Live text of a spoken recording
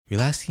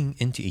relaxing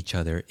into each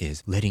other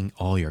is letting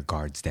all your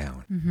guards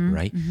down,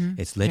 right?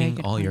 It's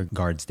letting all your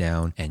guards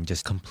down and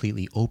just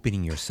completely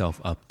opening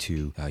yourself up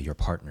to your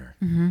partner.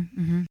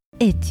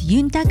 It's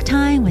Yuntak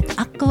time with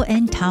Akko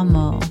and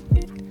Tamo.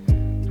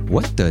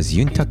 What does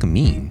Yuntak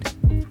mean?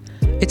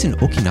 It's an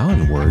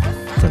Okinawan word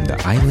from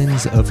the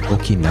islands of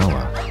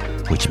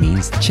Okinawa, which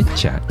means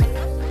chit-chat.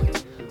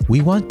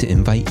 We want to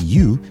invite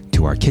you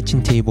to our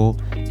kitchen table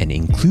and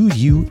include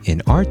you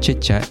in our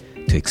chit-chat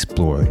to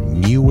explore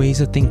new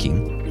ways of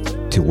thinking,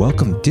 to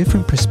welcome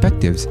different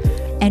perspectives,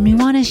 And we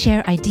want to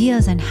share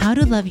ideas on how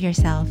to love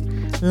yourself,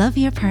 love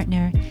your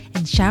partner,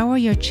 and shower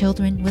your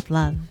children with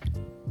love.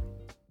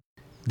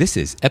 This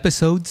is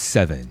episode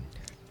 7.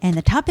 And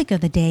the topic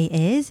of the day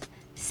is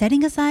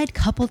setting aside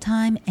couple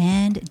time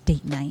and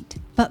date night.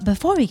 But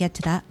before we get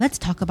to that, let's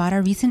talk about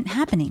our recent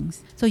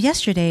happenings. So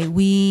yesterday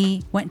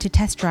we went to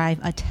test drive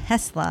a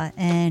Tesla,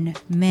 and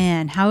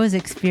man, how was the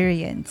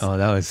experience? Oh,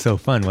 that was so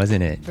fun,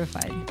 wasn't it? Super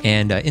fun.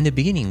 And in the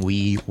beginning,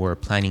 we were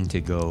planning to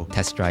go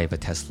test drive a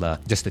Tesla,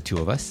 just the two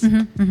of us.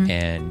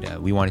 And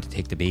we wanted to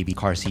take the baby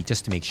car seat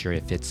just to make sure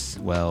it fits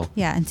well.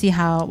 Yeah, and see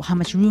how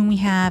much room we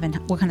have and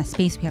what kind of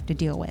space we have to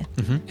deal with.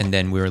 And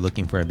then we were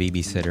looking for a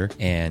babysitter,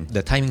 and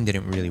the timing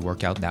didn't really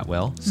work out that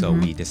well. So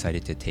we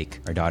decided to take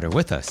our daughter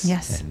with us.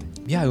 Yes. And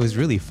yeah, it was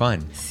really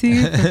fun.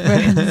 Super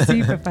fun,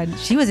 super fun.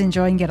 She was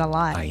enjoying it a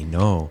lot. I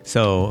know.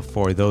 So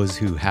for those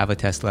who have a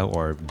Tesla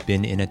or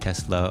been in a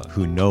Tesla,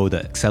 who know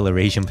the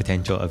acceleration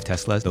potential of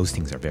Teslas, those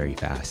things are very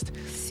fast.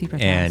 Super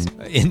fast.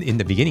 And in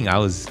the beginning, I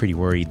was pretty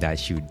worried that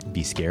she would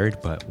be scared,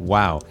 but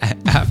wow,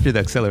 after the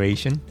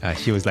acceleration,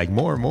 she was like,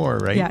 more,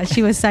 right? Yeah,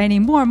 she was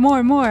signing more.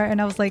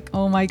 And I was like,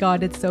 oh my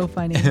God, it's so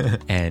funny.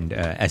 And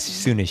as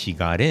soon as she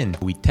got in,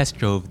 we test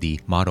drove the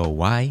Model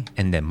Y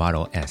and the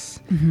Model S.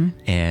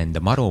 And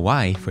the Model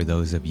Y, for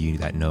those of you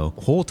that know,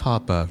 whole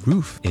top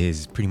roof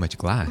is pretty much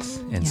glass.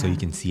 And so Yeah. you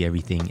can see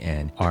everything.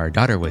 And our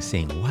daughter was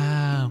saying,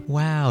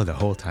 wow, the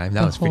whole time.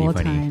 That was pretty whole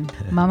funny. time.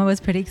 Mama was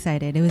pretty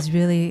excited. It was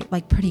really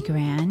like pretty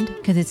grand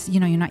because it's,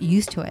 you're not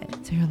used to it.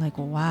 So you're like,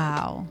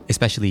 wow.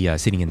 Especially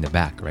sitting in the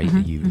back, right?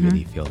 You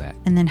really feel that.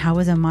 And then how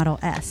was a Model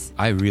S?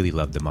 I really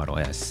love the Model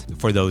S.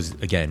 For those,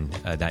 again,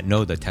 that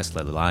know the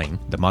Tesla line,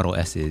 the Model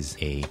S is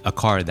a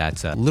car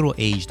that's a little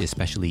aged,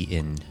 especially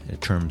in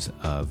terms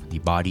of the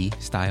body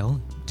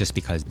style, just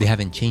because they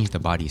haven't changed the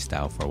body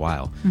style for a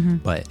while.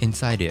 But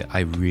inside it,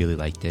 I really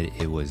liked it.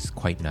 It was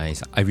quite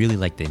nice. I really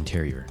liked the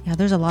interior. Yeah,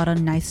 there's a lot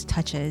of nice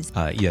touches.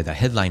 Yeah, the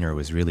headliner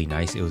was really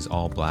nice. It was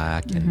all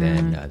black, and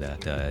then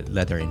the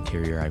leather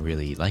interior, I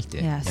really liked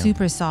it. Yeah,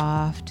 super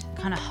soft,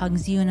 kind of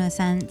hugs you in a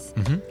sense.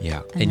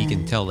 Yeah, and you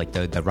can tell like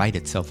the ride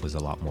itself was a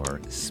lot more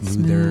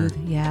smoother.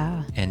 Smooth,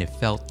 yeah. And it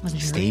felt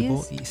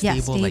Luxurious?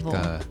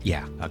 stable,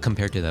 Yeah,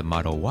 compared to the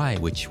Model Y,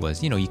 which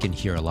was, you can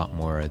hear a lot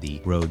more of the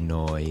road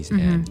noise.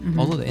 And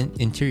although the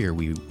interior,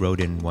 we rode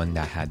in one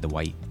that had the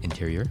white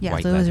interior. Yeah,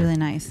 white so it was leather. really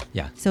nice.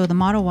 Yeah. So the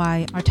Model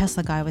Y, our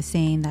Tesla guy was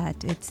saying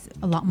that it's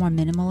a lot more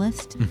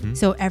minimalist.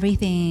 So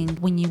everything,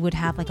 when you would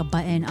have like a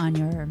button on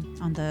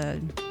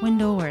the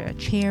window or a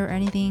chair or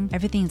anything,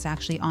 everything's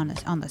actually on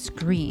the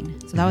screen.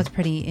 So that was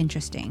pretty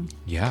interesting.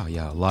 Yeah,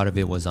 a lot of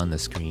it was on the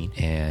screen,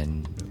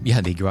 and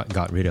yeah, they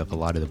got rid of a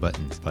lot of the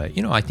buttons. But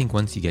I think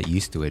once you get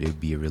used to it,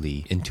 it'd be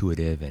really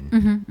intuitive,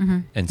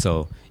 and and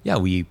so yeah,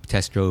 we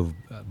test drove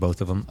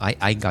both of them.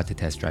 I got to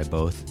test drive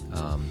both,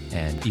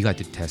 and you got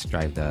to test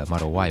drive the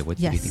Model Y. What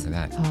did you think of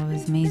that? Oh, it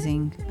was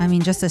amazing. I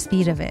mean, just the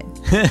speed of it.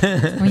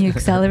 When you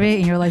accelerate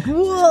and you're like,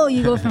 whoa,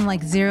 you go from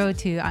like 0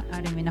 to, I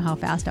don't even know how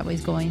fast I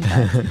was going,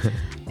 but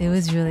it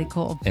was really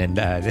cool. And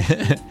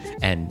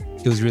and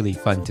it was really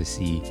fun to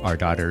see our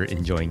daughter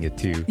enjoying it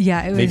too.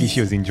 Yeah, it was. Maybe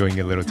she was enjoying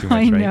it a little too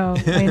much, right?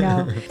 I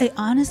know. It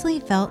honestly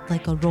felt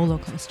like a roller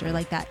coaster,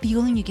 like that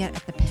feeling you get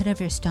at the pit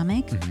of your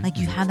stomach. Like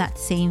you have that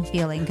same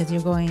feeling because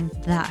you're going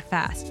that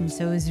fast. And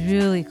so it was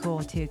really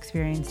cool to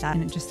experience that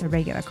in just a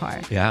regular car.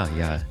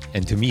 Yeah.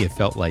 And to me, it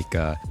felt like,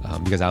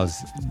 because I was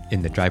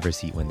in the driver's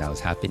seat when that was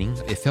happening,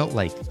 it felt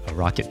like a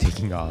rocket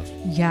taking off.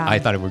 Yeah. I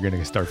thought we were going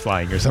to start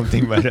flying or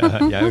something, but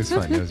yeah, it was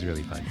fun. It was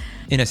really fun.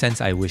 In a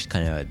sense, I wish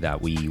kind of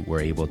that we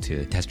were able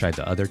to test drive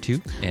the other two.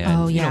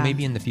 And,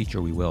 maybe in the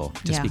future we will,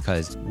 just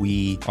because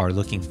we are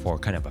looking for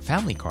kind of a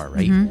family car,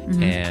 right?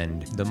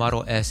 And the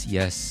Model S,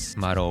 yes.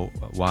 Model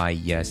Y,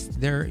 yes.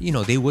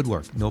 They would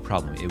work. No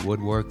problem. It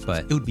would work,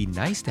 but it would be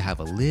nice to have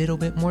a little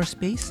bit more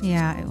space.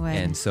 Yeah, it would.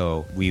 And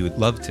so we would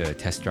love to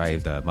test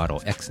drive the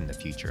Model X in the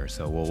future.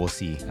 So we'll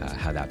see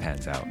how that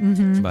pans out.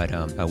 But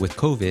with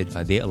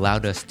COVID, they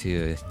allowed us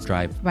to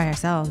drive by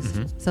ourselves.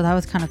 So that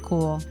was kind of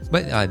cool.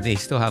 But they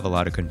still have a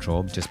lot of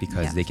control just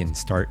because they can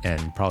start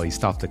and probably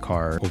stop the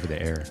car over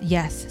the air.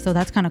 Yes. So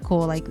that's kind of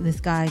cool. Like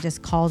this guy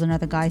just called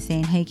another guy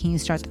saying, hey, can you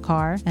start the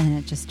car? And then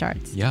it just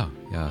starts. Yeah.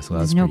 So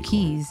there's no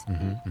keys.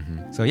 Cool.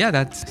 So yeah,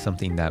 that's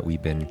something that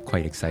we've been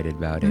quite excited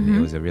about, and it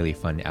was a really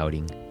fun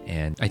outing.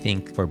 And I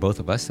think for both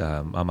of us,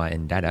 Mama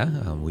and Dada,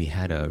 we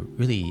had it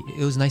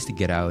was nice to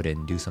get out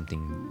and do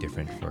something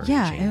different for a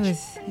change.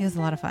 It was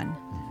a lot of fun.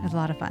 It was a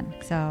lot of fun.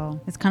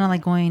 So it's kind of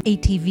like going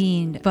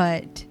ATVing,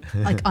 but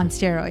like on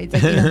steroids,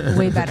 like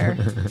way better.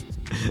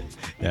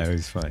 Yeah, it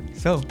was fun.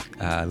 So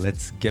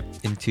let's get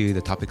into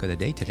the topic of the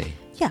day today.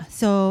 Yeah.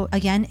 So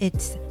again,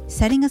 it's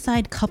setting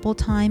aside couple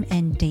time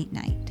and date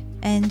night.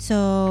 And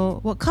so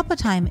what couple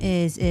time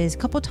is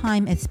couple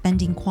time is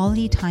spending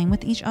quality time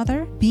with each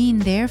other, being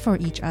there for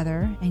each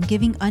other, and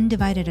giving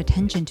undivided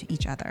attention to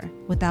each other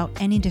without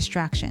any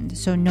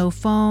distractions. So no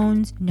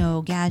phones,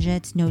 no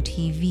gadgets, no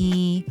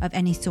TV of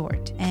any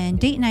sort. And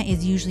date night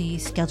is usually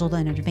scheduled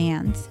in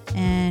advance.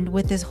 And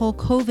with this whole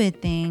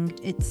COVID thing,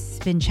 it's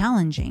been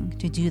challenging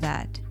to do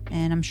that.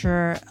 And I'm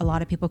sure a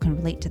lot of people can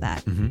relate to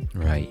that. Mm-hmm.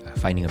 Right.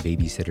 Finding a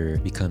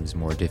babysitter becomes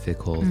more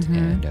difficult.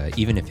 And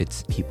even if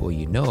it's people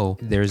you know,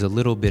 there's a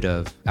little bit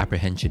of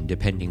apprehension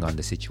depending on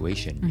the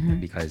situation.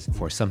 Because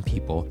for some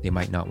people, they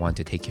might not want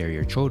to take care of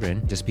your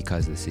children just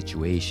because of the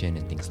situation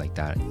and things like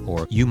that.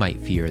 Or you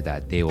might fear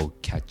that they will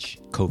catch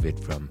COVID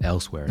from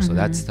elsewhere. So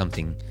that's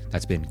something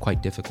that's been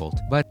quite difficult.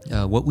 But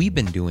what we've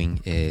been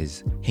doing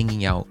is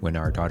hanging out when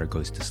our daughter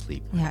goes to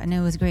sleep. Yeah, and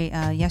it was great.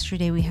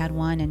 Yesterday we had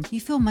one and you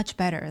feel much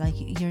better. Like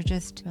you're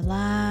just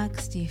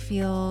relaxed. You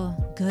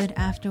feel good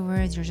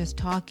afterwards. You're just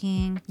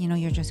talking.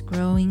 You're just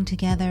growing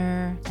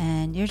together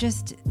and you're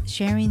just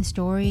sharing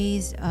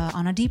stories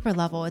on a deeper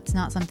level. It's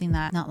not something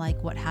that, not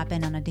like what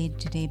happened on a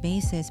day-to-day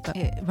basis, but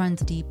it runs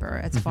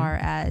deeper as far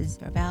as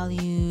our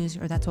values,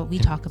 or that's what we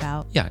talk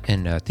about. Yeah,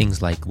 and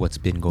things like what's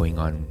been going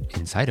on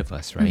inside of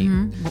us, right?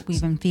 What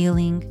we've been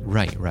feeling.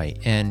 Right.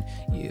 And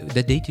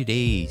the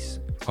day-to-days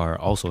are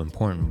also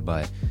important,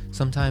 but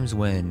sometimes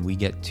when we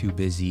get too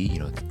busy,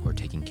 we're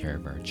taking care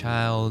of our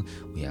child,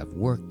 we have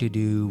work to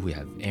do, we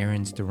have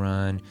errands to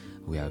run,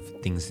 we have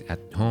things at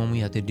home we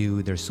have to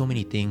do. There's so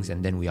many things,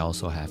 and then we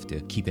also have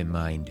to keep in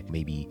mind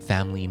maybe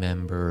family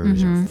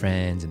members or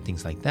friends and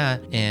things like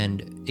that,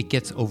 and it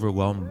gets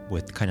overwhelmed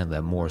with kind of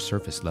the more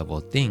surface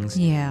level things.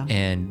 Yeah.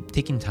 And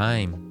taking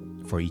time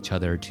for each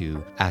other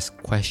to ask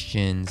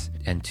questions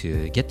and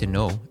to get to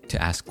know,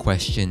 to ask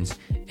questions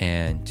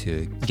and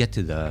to get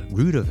to the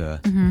root of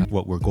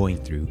what we're going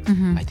through,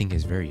 I think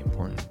is very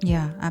important.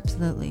 Yeah,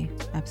 absolutely.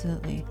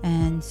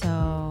 And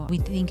so we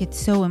think it's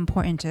so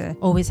important to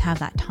always have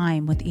that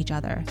time with each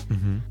other.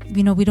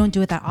 We don't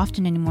do it that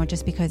often anymore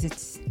just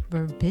because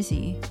we're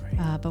busy,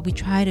 but we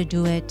try to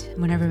do it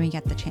whenever we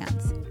get the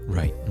chance.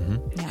 Right.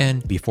 Yeah.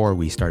 And before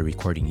we started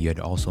recording, you had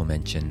also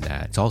mentioned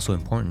that it's also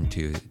important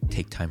to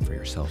take time for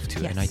yourself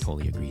too. Yes. And I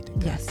totally agree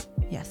with that.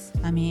 Yes.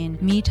 I mean,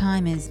 me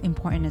time is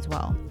important as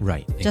well.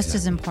 Right. Just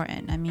as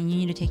important. I mean, you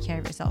need to take care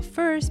of yourself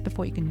first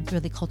before you can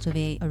really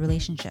cultivate a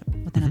relationship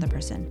with another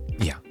person.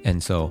 Yeah.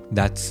 And so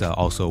that's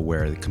also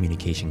where the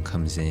communication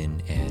comes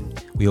in.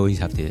 And we always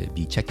have to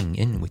be checking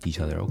in with each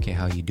other. Okay,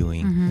 how are you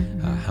doing?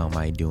 How am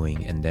I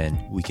doing? And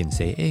then we can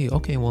say, hey,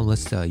 okay, well,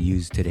 let's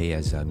use today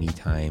as me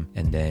time.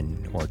 And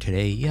then, or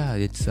today, yeah,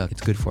 it's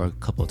good for a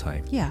couple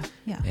times. Yeah.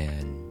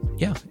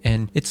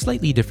 And it's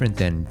slightly different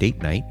than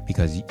date night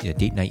because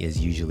date night is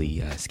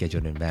usually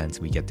scheduled in advance.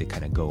 We get to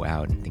kind of go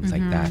out and things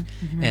like that.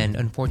 And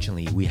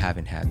unfortunately, we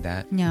haven't had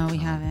that. No, we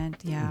haven't.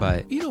 Yeah.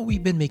 But,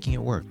 we've been making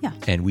it work. Yeah.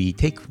 And we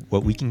take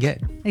what we can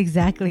get.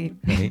 Exactly.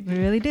 Right? We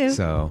really do.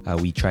 So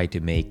we try to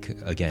make,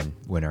 again,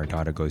 when our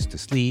daughter goes to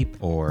sleep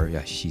or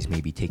she's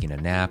maybe taking a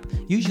nap.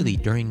 Usually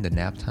during the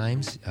nap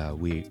times,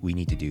 we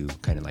need to do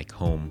kind of like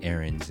home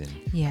errands and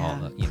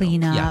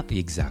clean up. Yeah,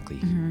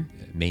 exactly.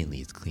 Mainly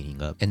it's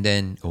cleaning up. And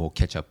then we'll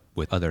catch up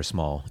with other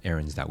small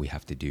errands that we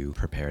have to do,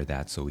 prepare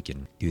that so we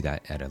can do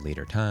that at a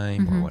later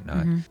time or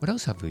whatnot. What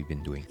else have we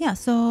been doing? Yeah,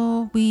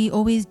 so we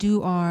always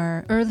do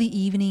our early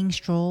evening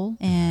stroll,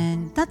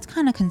 and that's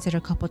kind of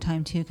considered couple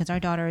time too, because our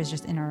daughter is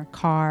just in our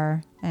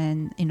car,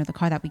 and the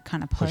car that we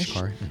kind of push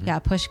car. Yeah,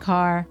 push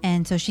car.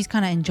 And so she's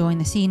kind of enjoying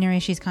the scenery,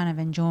 she's kind of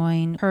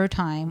enjoying her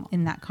time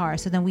in that car.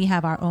 So then we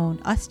have our own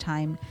us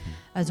time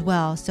as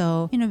well.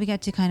 So, we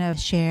get to kind of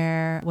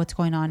share what's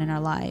going on in our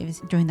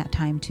lives during that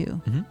time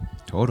too.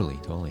 Totally.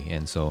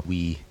 And so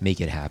we make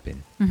it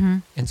happen.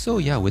 And so,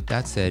 with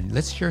that said,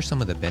 let's share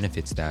some of the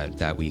benefits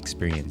that we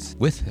experience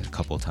with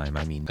couple time.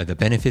 I mean, the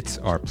benefits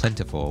are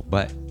plentiful,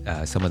 but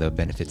some of the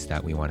benefits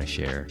that we want to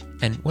share.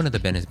 And one of the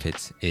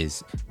benefits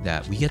is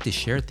that we get to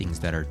share things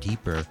that are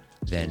deeper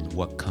than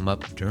what come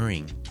up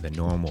during the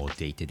normal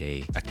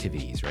day-to-day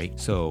activities, right?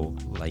 So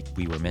like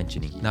we were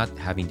mentioning, not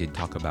having to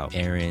talk about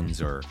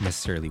errands or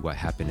necessarily what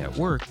happened at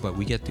work, but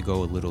we get to go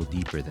a little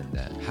deeper than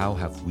that. How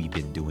have we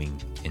been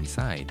doing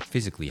inside?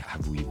 Physically,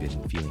 have we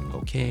been feeling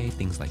okay?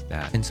 Things like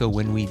that. And so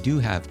when we do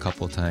have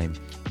couple time,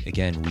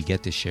 again, we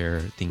get to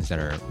share things that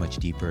are much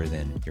deeper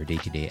than your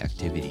day-to-day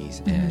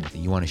activities. And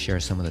you want to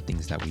share some of the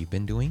things that we've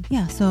been doing?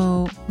 Yeah,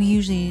 so we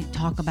usually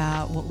talk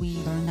about what we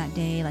learned that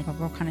day. Like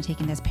we're kind of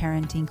taking this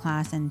parenting class,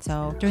 and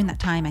so during that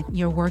time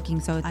you're working,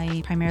 so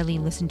I primarily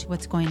listen to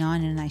what's going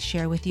on and I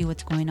share with you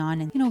what's going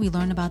on, and we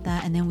learn about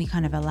that, and then we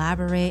kind of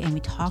elaborate and we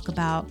talk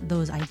about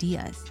those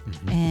ideas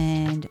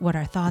and what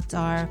our thoughts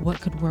are, what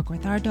could work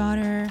with our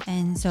daughter.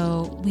 And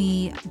so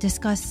we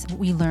discuss what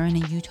we learn,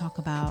 and you talk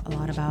about a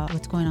lot about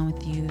what's going on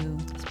with you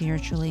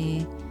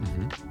spiritually.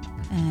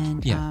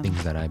 and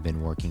things that I've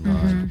been working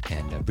on,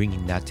 and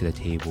bringing that to the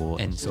table.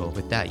 And so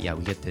with that,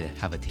 we get to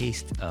have a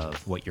taste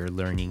of what you're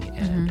learning,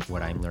 and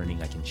what I'm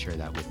learning. I can share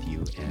that with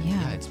you,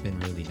 and it's been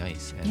really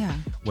nice. And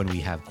when we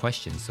have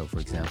questions, so for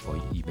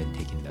example, you've been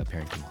taking the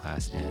parenting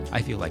class, and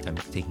I feel like I'm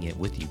taking it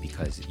with you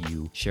because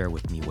you share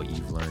with me what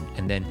you've learned,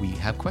 and then we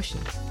have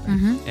questions.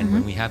 Right? And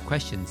when we have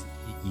questions,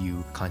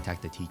 you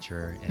contact the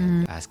teacher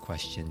and ask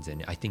questions,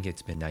 and I think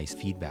it's been nice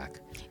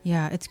feedback.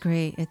 Yeah, it's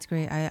great. It's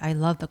great. I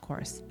love the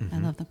course. I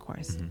love the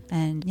course.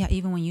 And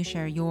even when you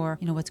share your,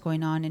 what's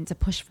going on, and it's a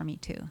push for me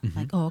too.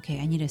 Like, oh,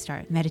 okay, I need to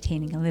start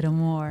meditating a little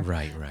more.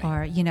 Right.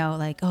 Or,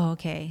 like, oh,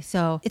 okay.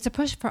 So it's a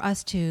push for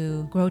us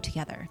to grow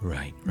together.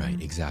 Right,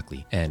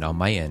 exactly. And on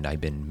my end,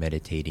 I've been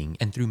meditating,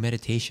 and through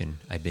meditation,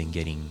 I've been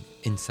getting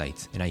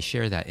insights, and I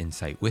share that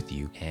insight with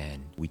you,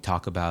 and we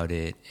talk about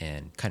it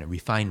and kind of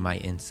refine my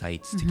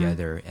insights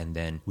together, and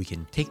then we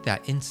can take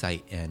that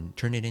insight and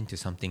turn it into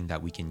something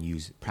that we can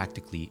use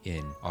practically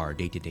in our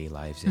day-to-day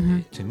lives.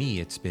 And to me,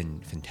 it's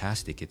been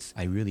fantastic.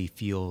 I really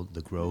feel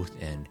the growth,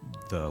 and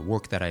the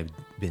work that I've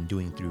been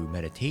doing through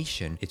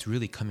meditation, it's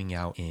really coming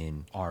out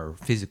in our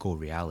physical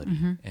reality.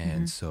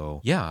 And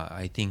so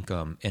I think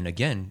and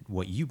again,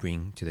 what you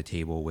bring to the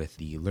table with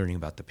the learning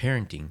about the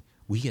parenting,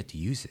 we get to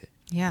use it.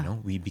 Yeah.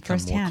 We become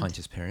firsthand. more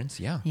conscious parents.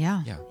 Yeah.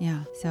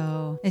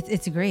 So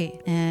it's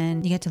great.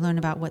 And you get to learn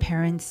about what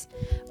parents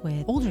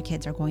with older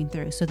kids are going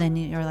through. So then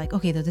you're like,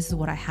 okay, this is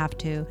what I have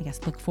to, I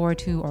guess, look forward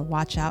to or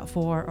watch out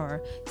for,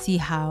 or see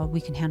how we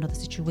can handle the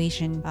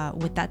situation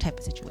with that type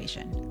of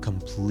situation.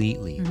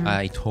 Completely.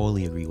 I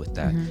totally agree with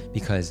that,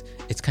 because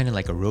it's kind of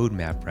like a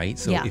roadmap, right?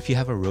 So if you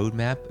have a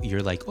roadmap,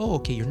 you're like, oh,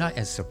 okay, you're not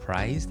as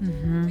surprised.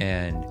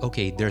 And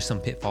okay, there's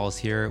some pitfalls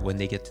here. When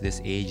they get to this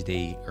age,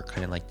 they are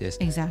kind of like this.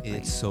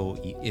 Exactly.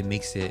 It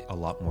makes it a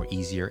lot more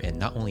easier, and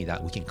not only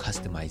that, we can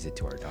customize it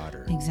to our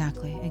daughter.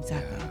 Exactly.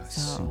 So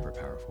super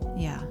powerful.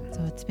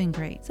 So it's been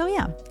great. So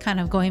kind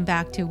of going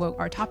back to what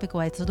our topic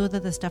was, so those are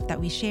the stuff that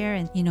we share,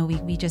 and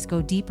we just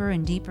go deeper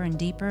and deeper and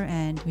deeper,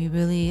 and we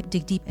really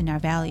dig deep in our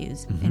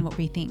values and what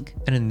we think.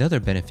 And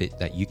another benefit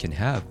that you can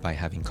have by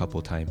having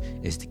couple time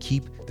is to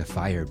keep the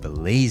fire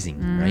blazing,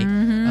 right?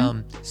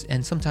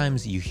 And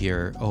sometimes you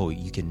hear, oh,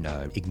 you can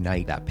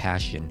ignite that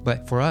passion,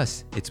 but for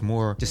us, it's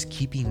more just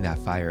keeping that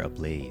fire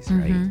ablaze,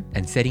 right?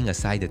 And setting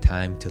aside the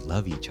time to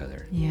love each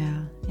other.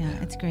 Yeah,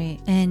 it's great.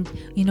 And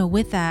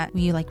with that,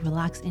 we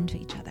relax into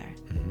each other.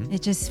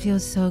 It just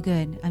feels so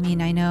good. I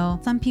mean, I know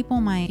some people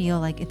might feel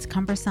like it's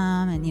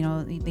cumbersome, and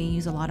they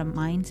use a lot of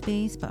mind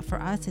space, but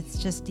for us,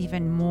 it's just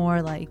even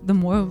more like, the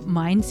more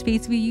mind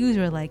space we use,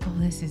 we're like, oh,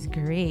 this is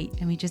great,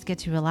 and we just get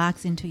to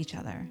relax into each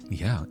other.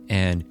 Yeah.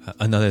 And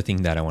another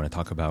thing that I want to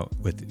talk about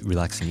with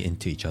relaxing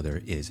into each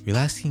other is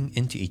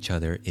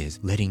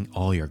letting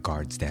all your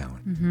guards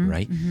down,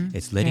 right?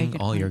 It's letting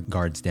all your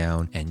guards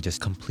down and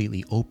just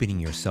completely opening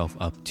yourself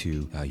up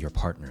to your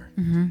partner.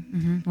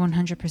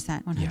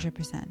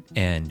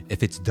 100%. And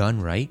if it's done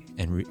right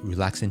and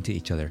relax into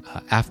each other,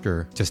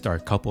 after just our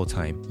couple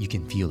time, you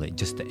can feel it.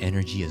 Just the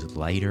energy is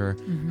lighter.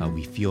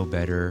 We feel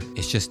better.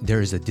 It's just,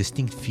 there is a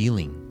distinct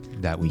feeling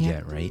that we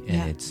get, right?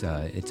 And it's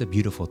a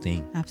beautiful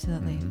thing.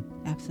 Absolutely.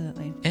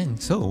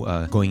 And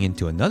so going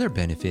into another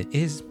benefit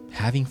is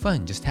having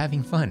fun, just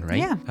having fun,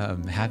 right?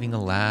 Having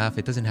a laugh.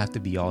 It doesn't have to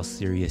be all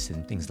serious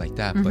and things like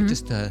that, but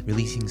just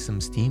releasing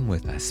some steam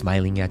with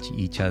smiling at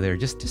each other.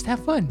 Just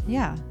have fun.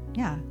 Yeah.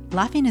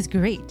 Laughing is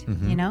great,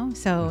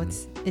 so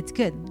it's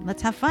good.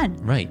 Let's have fun.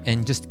 Right.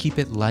 And just keep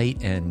it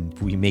light, and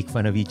we make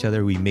fun of each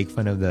other. We make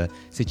fun of the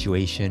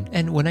situation.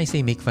 And when I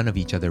say make fun of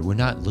each other, we're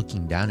not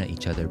looking down at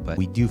each other, but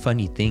we do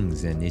funny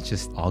things, and it's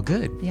just all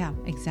good. Yeah,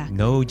 exactly.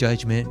 No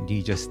judgment.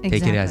 You just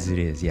take it as it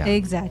is. Yeah.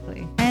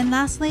 Exactly. And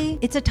lastly,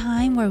 it's a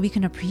time where we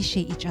can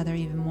appreciate each other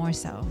even more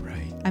so.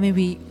 Right. I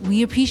mean,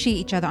 we appreciate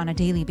each other on a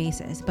daily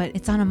basis, but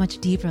it's on a much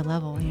deeper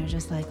level. You're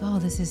just like, oh,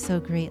 this is so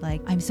great.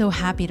 Like, I'm so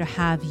happy to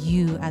have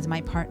you as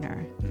my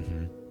partner.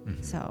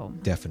 So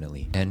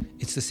definitely. And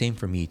it's the same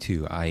for me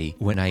too.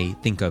 When I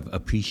think of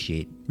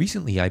appreciate,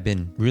 recently I've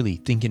been really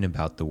thinking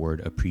about the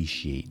word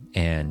appreciate,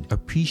 and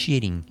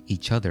appreciating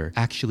each other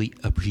actually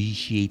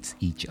appreciates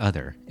each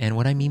other. And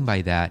what I mean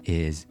by that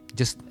is,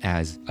 just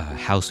as a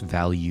house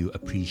value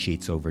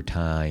appreciates over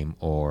time,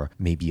 or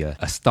maybe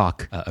a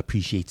stock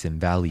appreciates in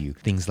value,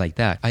 things like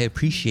that, I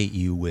appreciate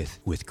you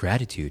with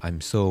gratitude.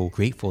 I'm so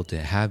grateful to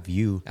have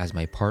you as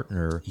my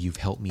partner. You've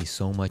helped me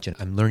so much, and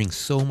I'm learning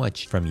so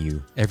much from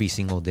you every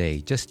single day.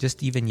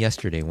 Just even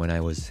yesterday when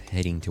I was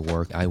heading to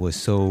work, I was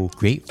so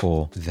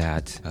grateful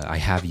that I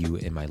have you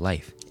in my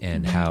life,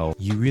 and how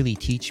you really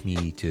teach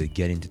me to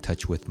get into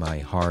touch with my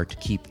heart,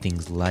 keep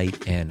things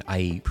light, and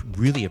I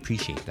really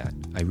appreciate that.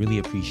 I really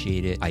appreciate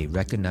it. I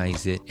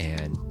recognize it,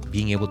 and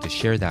being able to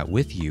share that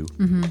with you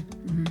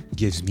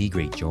gives me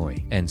great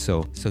joy. And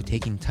so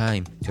taking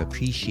time to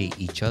appreciate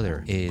each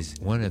other is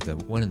one of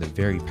the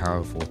very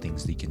powerful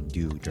things that you can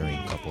do during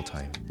couple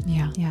time.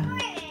 Yeah.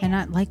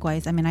 And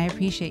likewise, I mean, I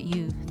appreciate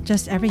you,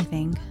 just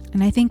everything.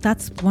 And I think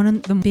that's one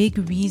of the big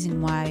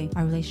reason why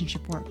our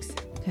relationship works.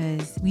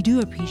 because we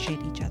do appreciate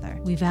each other.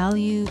 We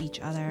value each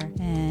other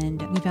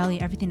and we value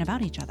everything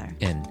about each other.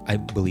 And I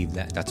believe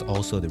that that's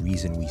also the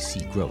reason we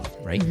see growth,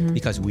 right?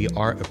 Because we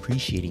are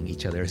appreciating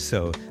each other.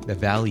 So the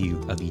value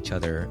of each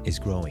other is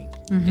growing.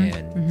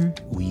 And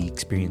we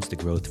experience the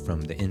growth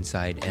from the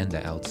inside and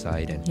the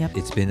outside. And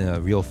it's been a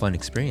real fun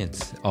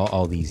experience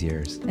all these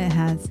years. It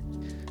has.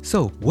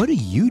 So what do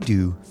you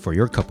do for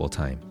your couple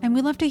time? And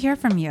we'd love to hear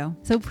from you.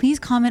 So please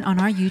comment on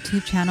our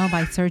YouTube channel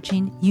by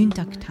searching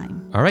Yoontak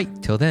Time. All right,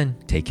 till then,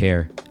 take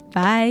care.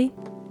 Bye.